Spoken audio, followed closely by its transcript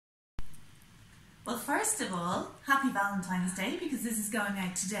Well, first of all, happy Valentine's Day, because this is going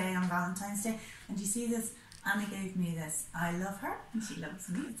out today on Valentine's Day. And you see this? Annie gave me this. I love her and she loves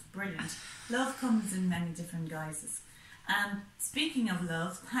me. It's brilliant. Love comes in many different guises. And speaking of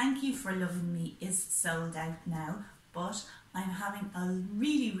love, Thank You for Loving Me is sold out now, but I'm having a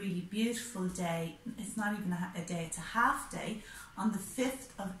really, really beautiful day. It's not even a day, it's a half day on the 5th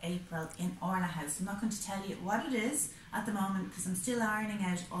of April in Orla House. I'm not going to tell you what it is at the moment because I'm still ironing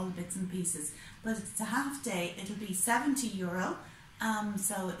out all the bits and pieces, but it's a half day. It'll be €70,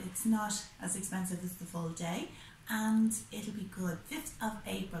 so it's not as expensive as the full day, and it'll be good. 5th of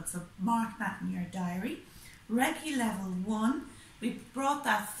April, so mark that in your diary. Reiki level 1, we brought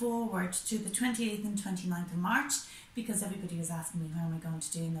that forward to the 28th and 29th of March because everybody was asking me when am I going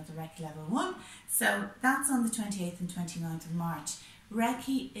to do another Reiki level 1. So that's on the 28th and 29th of March.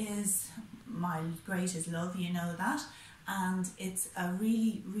 Reiki is my greatest love, you know that, and it's a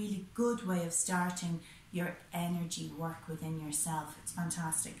really, really good way of starting your energy work within yourself. It's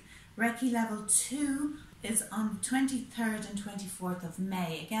fantastic. Reiki level 2 is on the 23rd and 24th of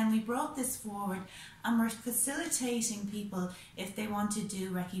May. Again, we brought this forward and we're facilitating people if they want to do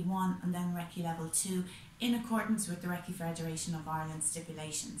Reiki 1 and then Reiki level 2 in accordance with the Reiki Federation of Ireland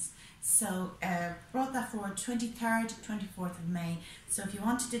stipulations. So brought that forward 23rd, 24th of May. So if you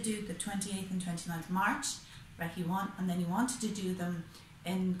wanted to do the 28th and 29th of March, Reiki 1, and then you wanted to do them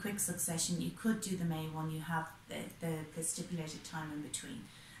in quick succession, you could do the May one. You have the stipulated time in between.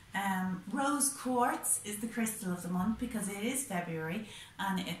 Rose quartz is the crystal of the month because it is February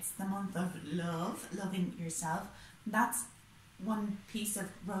and it's the month of love, loving yourself. That's one piece of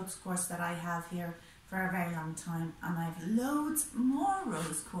rose quartz that I have here for a very long time, and I have loads more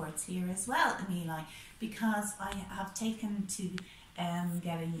rose quartz here as well in Eli because I have taken to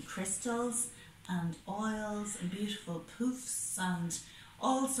getting crystals and oils and beautiful poofs and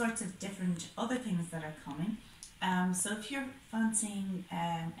all sorts of different other things that are coming. So if you're fancying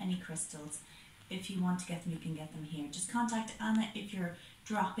any crystals, if you want to get them, you can get them here. Just contact Anna if you're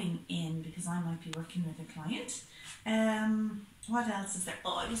dropping in because I might be working with a client. What else is there?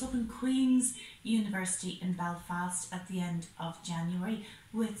 Oh, I was up in Queen's University in Belfast at the end of January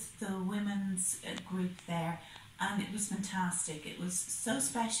with the women's group there, and it was fantastic. It was so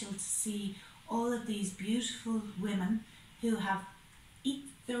special to see all of these beautiful women who have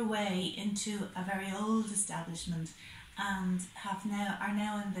eked their way into a very old establishment and are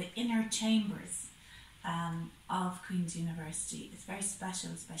now in the inner chambers of Queen's University. It's very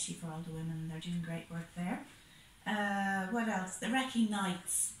special, especially for all the women. They're doing great work there. What else? The Reiki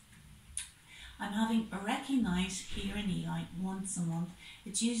nights. I'm having a Reiki night here in Eli once a month.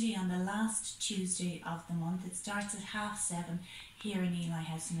 It's usually on the last Tuesday of the month. It starts at 7:30 here in Eli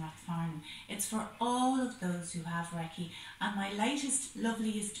House in Rathfarnham. It's for all of those who have Reiki, and my latest,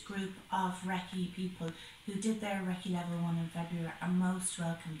 loveliest group of Reiki people who did their Reiki level 1 in February are most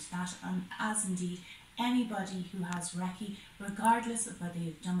welcome to that, and as indeed anybody who has Reiki, regardless of whether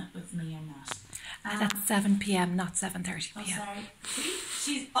you've done it with me or not. That's 7 p.m, not 7:30 p.m. Oh, sorry.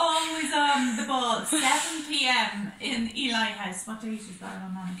 She's always on the ball. 7 p.m. in Eli House. What date is that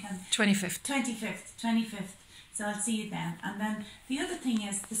on, Mama? 25th. 25th. So I'll see you then. And then the other thing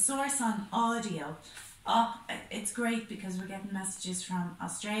is the source on audio. It's great because we're getting messages from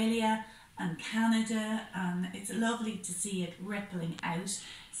Australia and Canada, and it's lovely to see it rippling out.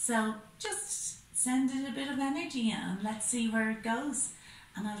 So just send it a bit of energy and let's see where it goes.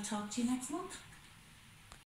 And I'll talk to you next month.